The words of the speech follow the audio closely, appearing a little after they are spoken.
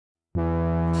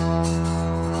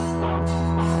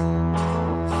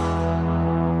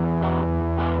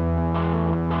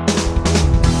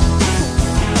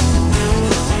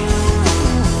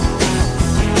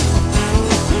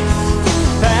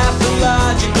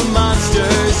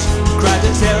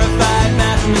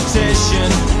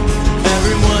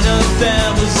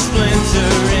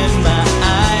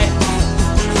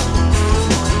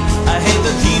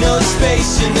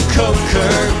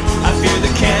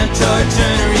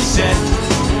set.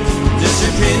 The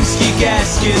Sierpinski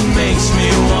Gasket makes me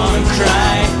wanna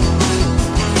cry.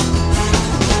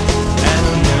 And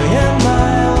a million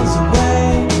miles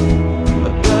away,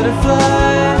 a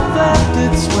butterfly flapped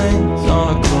its wings on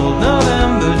a cold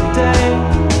November day.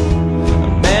 A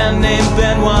man named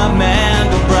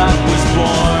Mandelbrot was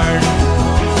born.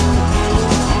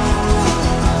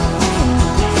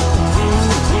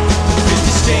 His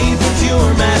disdain for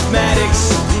pure mathematics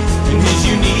and his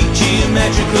unique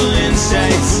geometrical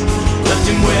insights left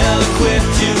him well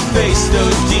equipped to face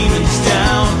those demons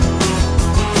down.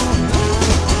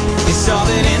 He saw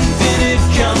that infinite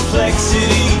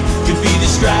complexity could be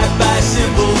described by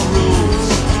simple rules.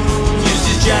 Used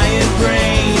his giant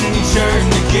brain and he turned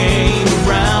the game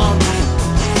around.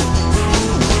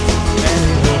 And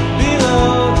he looked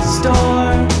below the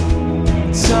storm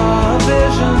and saw a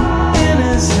vision in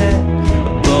his head, a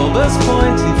bulbous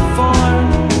pointy form.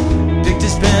 Picked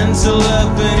his pencil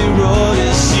up and he wrote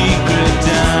his secret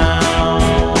down.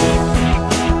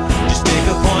 Just take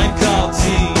a point called T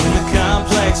in the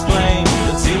complex plane.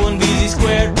 Let's see 1 BZ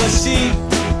squared plus C.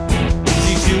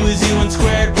 Z2 is Z1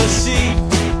 squared plus C.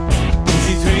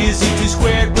 Z3 is Z2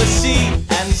 squared plus C.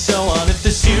 And so on. If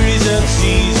the series of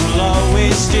C's will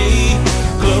always stay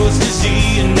close to Z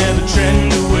and never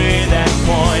trend away, that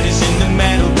point is in the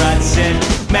Mandelbrot set.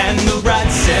 Mandelbrot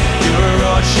set, you're a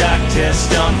Rorschach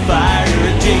test on fire.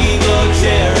 You're a day-glow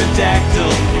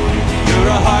pterodactyl.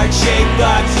 You're a heart-shaped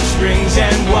box of springs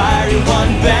and wire. You're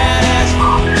one badass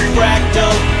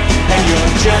fractal, and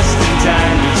you're just in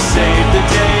time to save the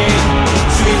day,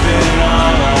 sweeping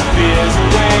all our fears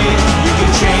away. You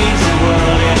can change the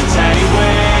world in a tiny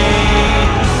way.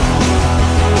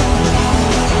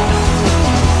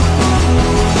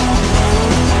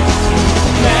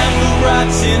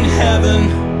 Mandelbrot's in heaven,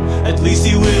 at least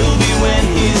he will be when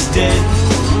he's dead.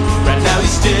 Right now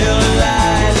he's still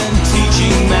alive and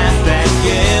teaching math at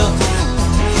Yale.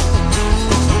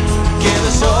 Gave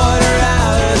us order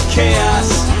out of chaos,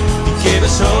 he gave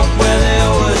us hope where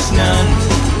there was none.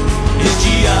 His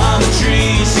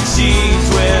geometry succeeds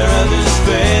where others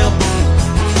fail.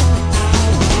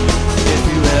 If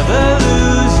you ever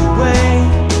lose your way,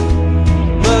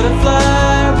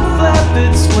 butterfly will flap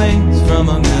its wings from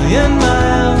a million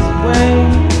miles away.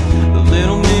 A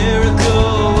little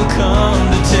miracle will come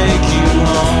to take you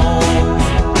home.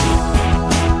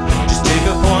 Just take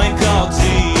a point called T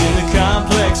in the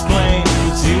complex plane.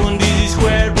 Z1 BZ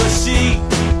squared plus C.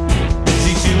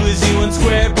 Z2 is Z1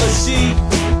 squared plus C.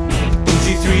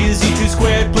 Z3 is Z2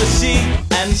 squared plus C.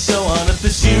 And so on. If the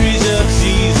series of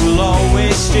Z's will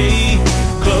always stay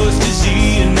close to Z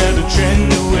and never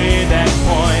trend away, that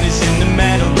point is in the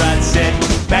Mandelbrot set.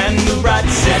 Mandelbrot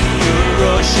set, you're a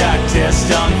Rorschach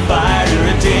test on fire.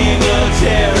 You're a day-glow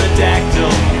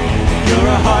pterodactyl. You're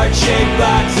a heart-shaped